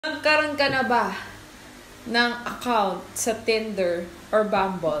Nagkaroon ka na ba ng account sa Tinder or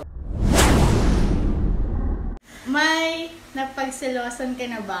Bumble? May napagselosan ka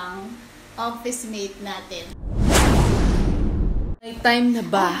na bang office mate natin? May time na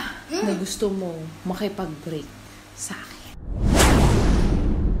ba na gusto mo makipag-break sa akin?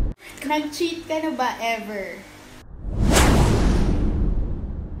 Nag-cheat ka na ba ever?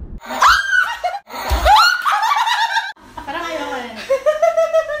 Parang ayoko na.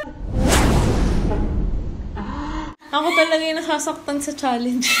 Ako talaga yung nasasaktan sa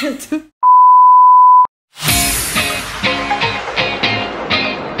challenge na to.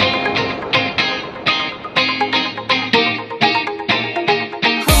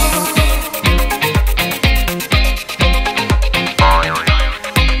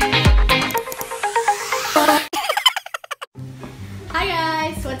 Hi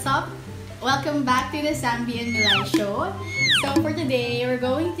guys! What's up? Welcome back to the Samby and Milay show. So for today, we're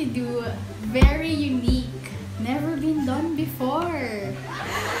going to do very unique, never been done before.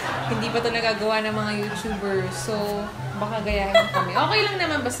 Hindi pa ito nagagawa ng mga YouTubers, so baka gayahin mo kami. Okay lang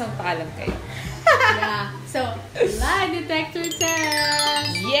naman basta paalam kayo. Yeah. So, lie detector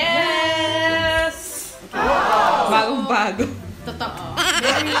test! Yes! Wow. Bagong-bago. Totoo.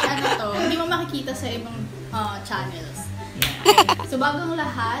 Very to, hindi mo makikita sa ibang channels. Okay. So bagong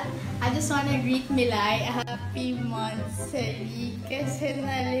lahat, I just wanna greet Milay a happy monthsary kasi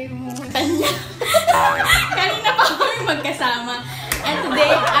nalimutan niya. Kanina pa kami magkasama. And today,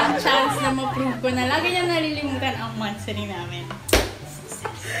 ang chance na ma-prove ko na lagi niya nalilimutan ang monthsary namin.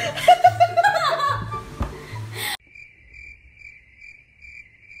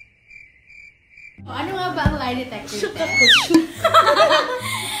 Ano nga ba ang lie detector test?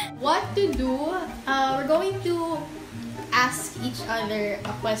 What to do? We're going to ask each other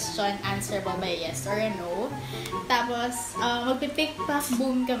a question answerable by yes or a no. Tapos, magpipick pack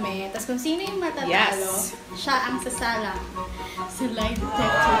boom kami. Tapos kung sino yung matatalo, siya ang sasalang sa lie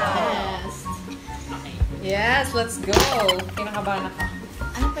detector test. Okay. Yes, let's go! Kinakabahan ako.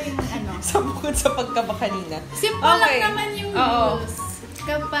 Ano pa yung ano? Sa bukod sa pagkaba kanina. Simple lang naman yung rules.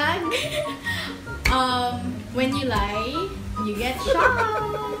 Kapag when you lie, you get shot.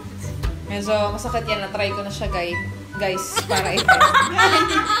 Medyo masakit yan. Na-try ko na siya, guys, para ito.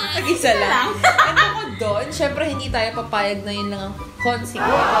 Nag-isa lang. And ako doon, syempre hindi tayo papayag na yun lang ang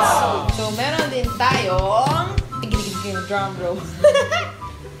consequence. So, meron din tayong drum roll.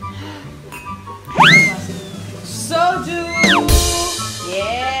 Soju!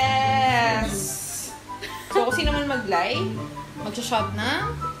 Yes! So, kung sino man mag-lie, mag-shot ng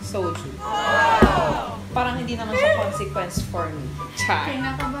soju. Parang hindi naman siya consequence for me. Char.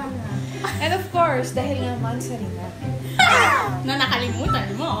 Kinakabahan. And of course, dahil nga monthsary natin. Na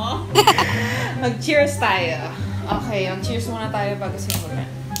nakalimutan mo. Mag-cheers tayo. Okay, cheers muna tayo bago simulan.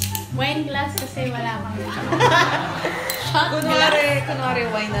 Wine glass kasi wala kang shot Kunwari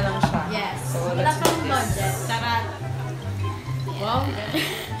wine na lang siya. Yes. So, wala kang budget. Tara. Wow.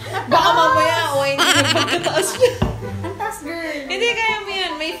 Baka mamaya wine yung pagkataas niya. Ang taas, girl. Hindi, kaya mo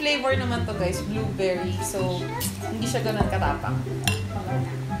yan. May flavor naman to, guys. Blueberry. So, hindi siya ganun katapang.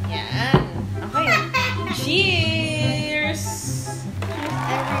 Yan. Okay. Cheers!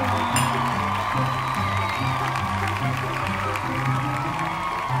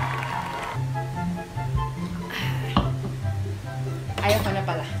 Ayaw ko na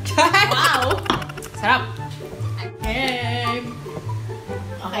pala. Wow! Sarap! Egg!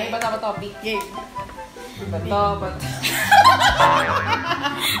 Okay, bato topic. Game. Bato.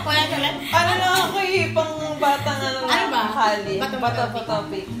 Wala ka lang. Ano lang ako pang batang ano ba? Kali. Bato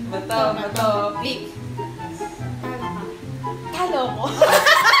topic. Bato. Talo ko.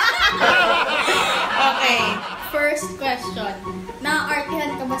 Okay. First question.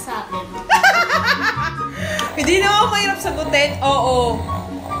 Na-artihan ka ba sa akin? Hindi na ako mahirap sagutin. Oo.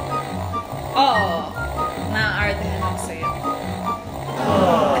 Na-artihan ako sa'yo.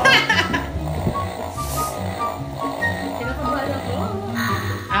 Kinakabahan ako.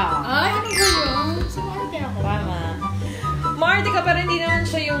 Ay, ano ba yun? Sumarte ako. Tama. Maarte ka pero hindi naman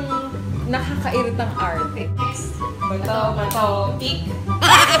siya yung nakakairitang arte. Next. Bato, pick.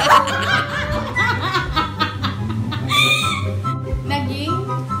 Naging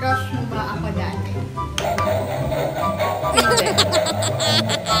crush mo ba ako dati?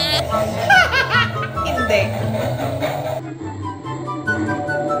 Hindi.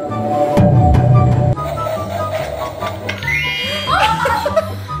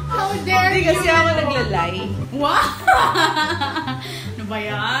 How dare Hindi you? kasi ako naglalay. Wow! Ano ba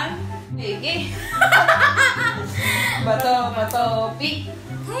yan? Sige. Bato, pick.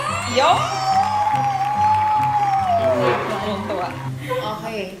 Yo! Tuwa.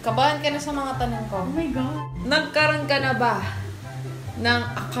 Okay. Kabahan ka na sa mga tanong ko. Oh my God. Nagkaroon ka na ba ng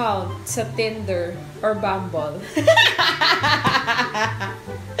account sa Tinder or Bumble?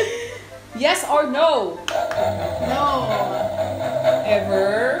 Yes or no? No.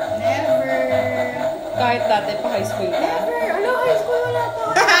 Ever? Never. Kahit dati pa high school ka? Never. Ano, high school wala to.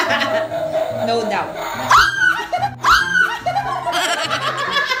 No doubt.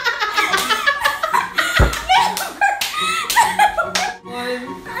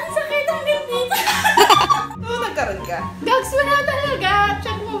 Ang sakit ang dito. Oo, nagkaroon ka. Gags, wala talaga.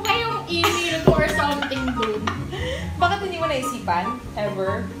 Check mo pa yung email ko or something, dude. Bakit hindi mo naisipan?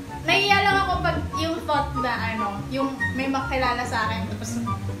 Ever? Nahiya lang ako pag yung thought na yung may makilala sa akin, tapos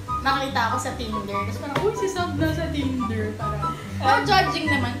nakita ako sa Tinder. Tapos parang, uy, si Sam na sa Tinder. Parang, judging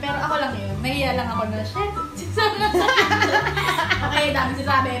naman, pero ako lang yun. Nahiya lang ako na, shit, si Sam na sa Tinder. Okay, dami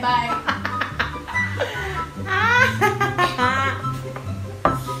sinabi, bye.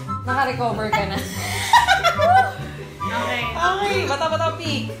 Naka-recover ka na. Okay. Okay, bata-bata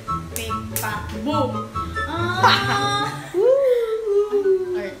peak. Big pa. Boom.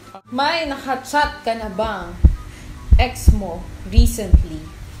 May nakachat ka na bang ex mo recently?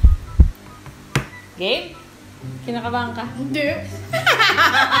 Game? Kinakabahan ka? Hindi.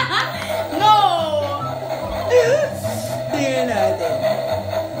 No! Tingnan natin.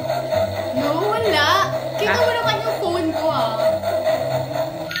 No, wala. Kita mo naman yung phone ko,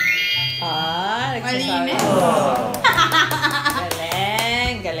 Nagsasabi. Malinis.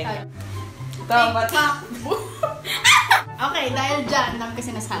 Galing. Tama. Okay, dahil dyan, dami ko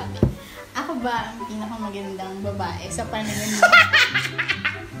sinasabi. Ako ba ang pinakamagandang babae sa paningin mo?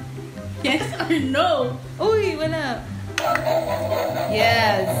 Yes or no? Uy, wala.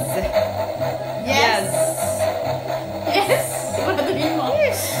 Yes. Yes. Yes. Siguraduhin mo.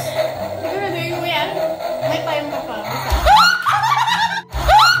 Yes. Siguraduhin mo yan. May time ka pa.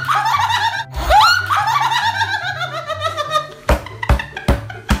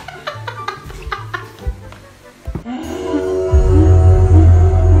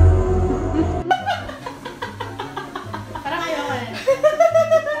 Parang ayoko na.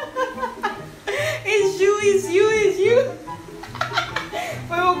 It's you.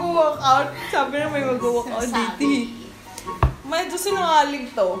 May mag-walk out. Sabi na may mag-walk out dito. Medyo sinungaling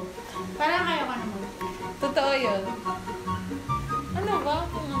to. Parang ayoko naman. Totoo yun. Ano ba?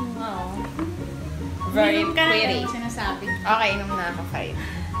 Very Minum ka na pretty. yung sinasabi. Okay, inom na ako kahit.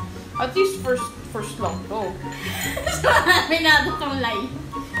 At least first lang to. Minado tong lie.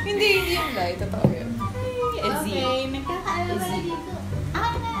 Hindi yung lie. Totoo yun. Easy. Okay, nagkakaalam na dito.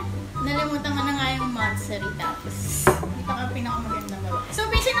 Na. Nalimutan ko na nga yung monthsary tapos hindi pa ka pinakamagandang babae. So,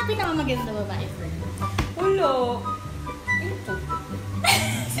 sino ang pinakamagandang babae for you? Wala. Ito.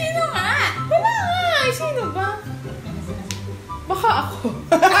 Sino nga? Wala nga. Sino ba? Baka ako.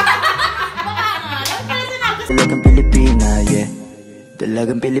 Baka nga. Lang pala sinabi. Dalagang Pilipina, yeah.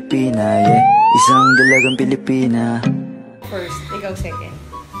 Dalagang Pilipina, yeah. Isang dalagang Pilipina. First, ikaw second.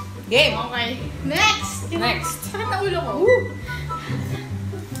 Game! Okay. Next! Next. Sakit na ulo ko.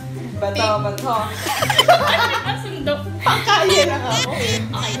 Bato. Nasundo. Pangkaya lang ako.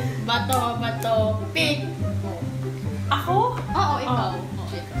 Okay. Bato. Pick. Ako? Oo, ikaw.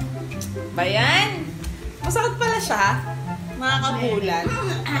 Bayan? Masakit pala siya. Nakakagulan.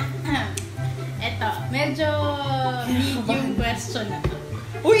 Eto, medyo medium question na to.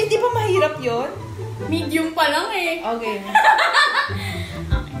 Uy, hindi pa mahirap yon? Medium pa lang eh. Okay.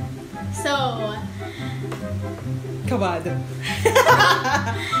 So, Kabado.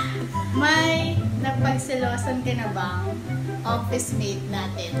 may napagselosan ka na bang office mate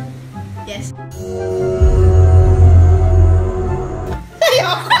natin? Yes.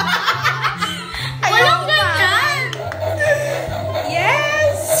 Walang ganyan!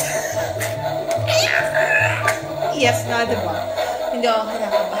 Yes! Yes nga, diba? Hindi ako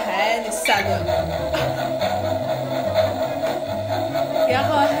kinakabahan. Sago.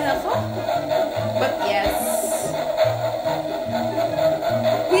 Kinakabahan ako? But yes.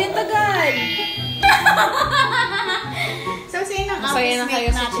 Uy, ang tagal! So, sino ang Masaya office na mate kayo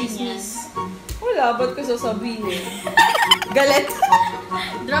sa natin yan? chismis. Wala, ba't ko sasabihin? Galit.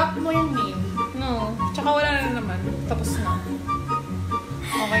 Drop mo yung name. No. Tsaka wala na naman. Tapos na.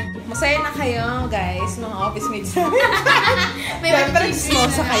 Okay. Masaya na kayo, guys, mga office mates namin. May Siyempre, mag-chismis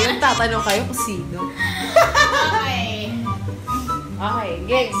chismosa na. kayo. Tatanong kayo kung sino. Okay. Okay,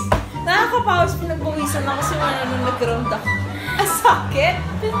 guys. Nakakapawis, pinagpawisan ako kasi wala nung nag-ground ako. Ang sakit!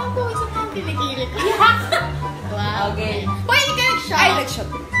 Pero ang pawisap ng kilikili ko. Wow. Okay. Hoy, hindi ka nag-shot. Ay, nag-shot.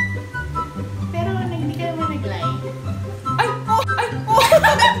 Pero hindi ka naman nag-lie. Ay po! Ay po!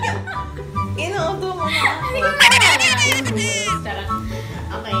 Inauto mo na ako. Hindi ka naman nag-lie. Charot.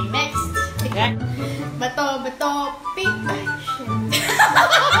 next. Yeah. Bato, pick.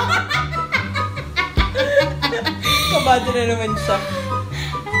 Kabado na naman siya.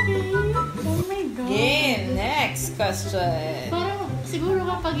 Okay. Oh my God. Game. Next question. Parang siguro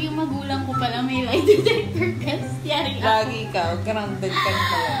kapag yung magulang ko pala may lie detector test, yari ako. Lagi ka. Grounded ka na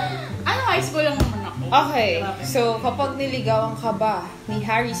talaga. Ano, high school lang naman ako. Okay. So, kapag niligawan ka ba ni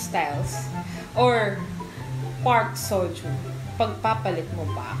Harry Styles or Park Seo-joon, pagpapalit mo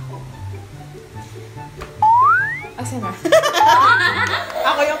ba ako? Asa na?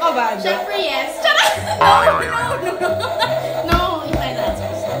 Ako yung kabado. Siyempre, yes. Charot! No, if I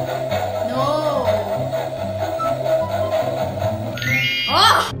answers. No.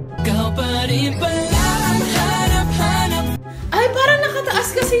 Oh! Ay, parang nakataas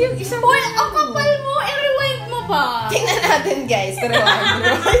kasi yung isang... Uy, ang kapal mo! I-rewind mo ba? Tingnan natin, guys. Rewind.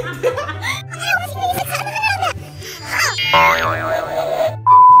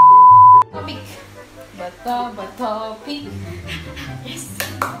 Topic. Bato, pick. Yes.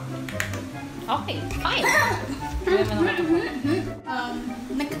 Okay, fine. Wala mo naman ako.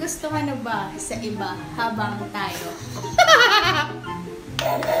 Nagkagustuhan na ba sa iba habang tayo?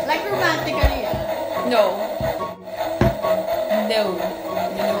 Like romantically, No.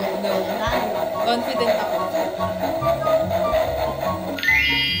 Confident ako.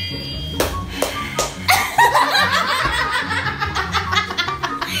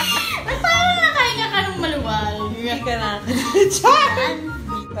 Parang nakahinga ka ng maluwal. Hindi ka na. Char!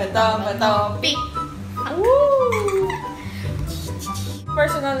 Bato, Pick. Woo!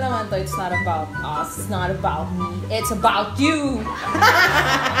 Personal naman to, it's not about us, it's not about me, it's about you!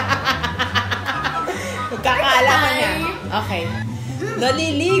 Magkakaalaman niya. Okay.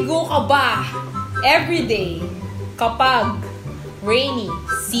 Naliligo ka ba everyday kapag rainy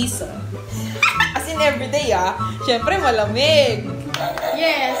season? As in everyday syempre malamig.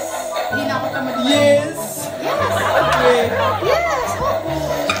 Yes. Hindi na ako tamad. Yes! Yes. Okay. Yes.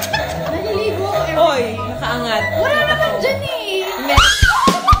 Naliligo. Oy, nakaangat. Wala Mata naman ko. dyan eh. Met.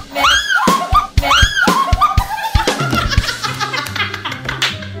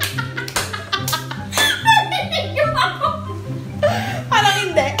 Parang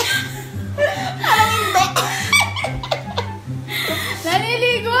hindi.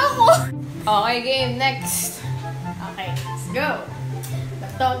 Naliligo ako. Okay, game. Next. Okay, let's go.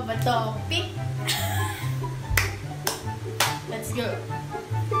 Bato, pick. Let's go.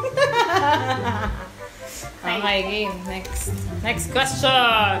 Okay, game. Next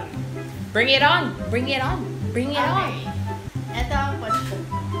question. Bring it on. Bring it on. Bring it on. Okay. Ito ang question.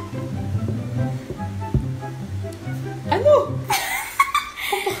 Ano?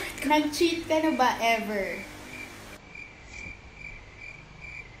 Nag-cheat ka na ba ever?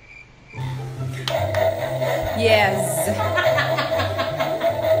 Yes.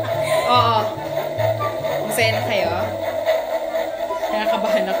 Oo. Masaya na kayo?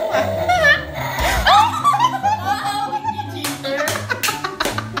 Nakakabahan ako Cheater.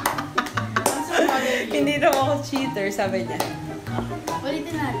 Hindi daw ako cheater, sabi niya.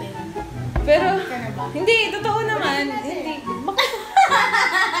 Ulitin natin. Pero, Ka na ba? hindi, totoo naman. Hindi.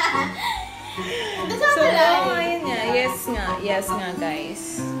 So, ayun nga. Yes nga,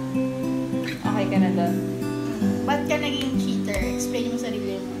 guys. Okay ka na doon. Ba't ka naging cheater? Explain mo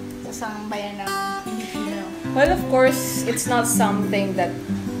sarili mo sa sambayan ng Pilipino. Well, of course, it's not something that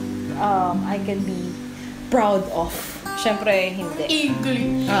I can be proud of. Siyempre, hindi.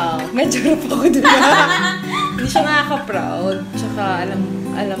 English. Medyo rough ako doon. Hindi siya nakaka-proud. Tsaka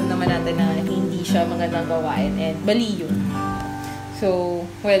alam naman natin na hindi siya magandang gawain and mali yun. So,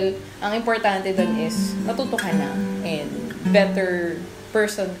 well, ang importante doon is natuto ka na and better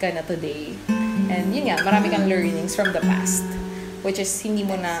person ka na today. And yun nga, marami kang learnings from the past which is hindi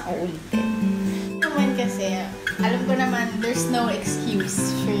mo na uulitin. Naman kasi, alam ko naman there's no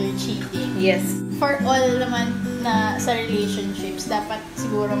excuse for cheating. Yes. For all naman na sa relationships, dapat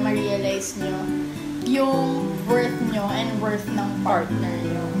siguro ma-realize nyo yung worth nyo and worth ng partner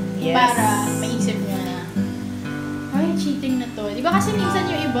nyo. Yes. Para maisip nyo na, ay, cheating na to. Di ba kasi minsan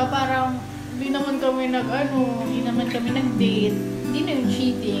yung iba parang, hindi naman kami nag-date, hindi na yung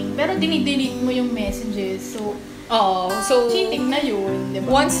cheating. Pero dinidelete mo yung messages. So, cheating na yun, di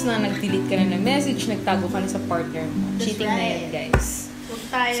ba? Once na nag-delete ka na ng message, nagtago ka na sa partner mo. That's Cheating na yan, right. guys. Huwag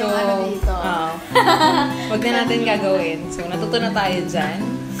tayo So, dito. wag na natin gagawin. So, natuto na tayo dyan.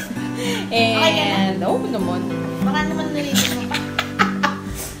 And, naman. Baka naman nalitin mo pa.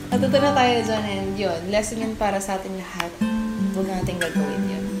 Natuto na tayo dyan and yun. Lesson yun para sa atin lahat. Huwag na natin gagawin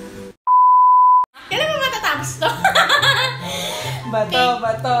yun. Kailan mo matatapos to? Bato.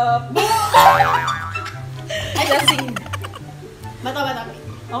 Ay, Lasing. bato.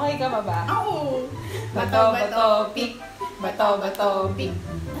 Okay ka ba ba? Oo. Bato, pick. Bato, pick.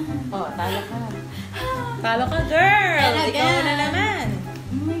 Oh, talo ka. Talo ka, girl! And again. Ikaw na naman.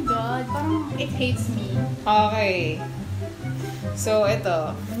 Oh my God, parang it hates me. Okay. So,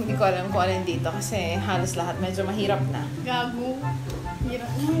 ito. Hindi ko alam kung alin dito kasi halos lahat medyo mahirap na. Gago.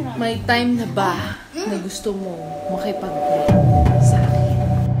 Hirap. May time na ba na gusto mo makipag-break sa akin?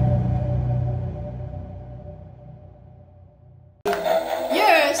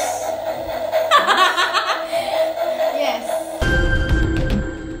 Yes! Yes.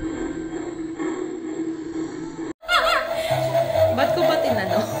 Ba't ko ba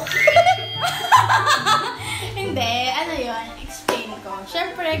tinanong? Hindi, ano yun, explain ko.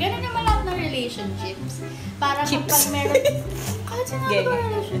 Siyempre, ganun naman lahat ng relationships. Para Chips. kapag meron... Kahit sinabi ko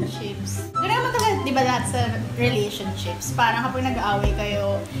relationships. Ganun naman talaga, di ba lahat sa relationships? Parang kapag nag-aaway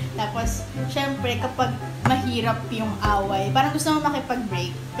kayo, tapos, siyempre, kapag mahirap yung away, parang gusto mo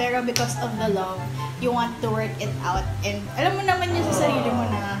makipag-break. Pero because of the love, you want to work it out. And alam mo naman yun sa sarili mo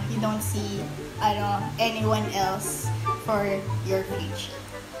na you don't see anyone else for your future.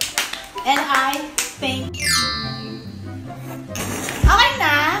 And I think... Okay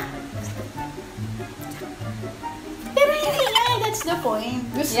na! Pero hindi nga, that's the point.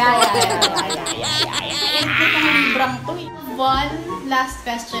 Gusto. Yeah. Hindi ka ng librang to eh. One last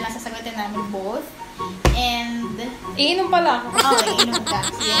question na sasagutin namin both. And... Iinom pala ako. Okay, inom ka.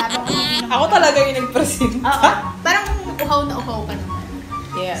 Sige, habang umiinom Ako ka. talaga yung nag-present. Oo. Parang uhaw na uhaw ka naman.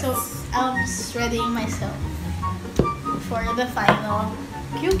 Yes. So, I'm just readying myself for the final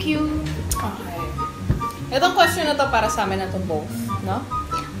QQ. Okay. Itong question na to para sa amin na to both, no?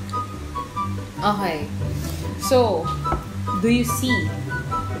 Okay. So, do you see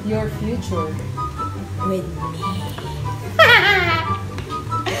your future with me?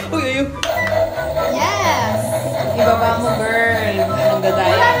 Uy. Yes! Ibaba mo, girl. Ang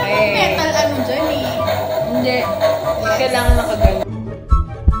dadaya Wala ka namang metal ano dyan eh. Hindi. Kailangan nakagano.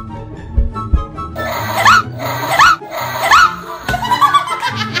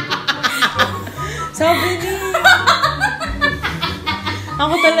 Sabi niya.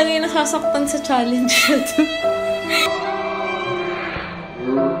 Ako talaga yung nasasaktan sa challenge na to.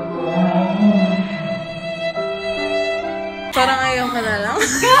 Parang ayaw ka na lang.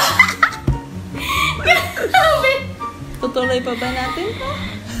 Tutuloy pa ba natin?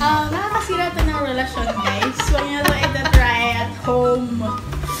 Nakakasira to ng relasyon, guys. Huwag niyo to ita-try at home.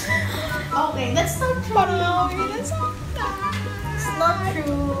 Okay, that's not true. That's not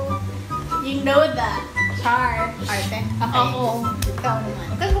true. You know that. Char. Arte. Okay. Ako. Ikaw naman.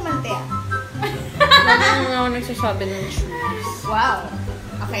 Huwag kang kumante ah. Lagi naman ako nagsasabi ng truth. Wow.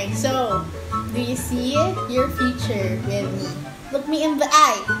 Okay, so, do you see your future with me? Look me in the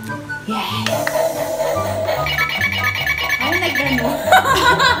eye. Yes. Ay, nagano.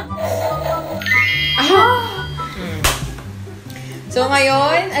 So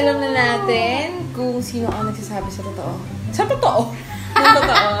ngayon, alam na natin kung sino ang nagsasabi sa totoo. Sa totoo? Ng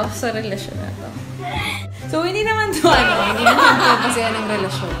totoo sa relasyon na to. So hindi naman to hindi naman to kasi ng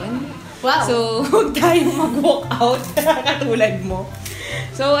relasyon. Wow. So huwag tayong mag-walk out katulad mo.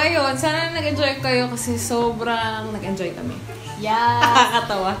 So ayun, sana nag-enjoy kayo kasi sobrang nag-enjoy kami. Yeah.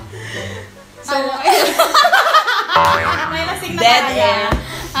 Nakakatawa. So, may lasing na Dead kaya. air.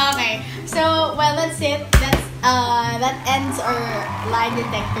 Okay. So, well, that's it. That ends our lie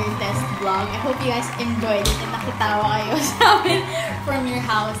detector test vlog. I hope you guys enjoyed it and nakitawa kayo sa amin from your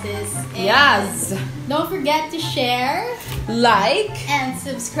houses. And yes! don't forget to share Like and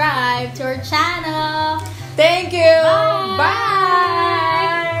subscribe to our channel. Thank you! Bye!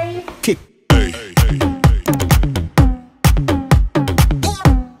 Bye!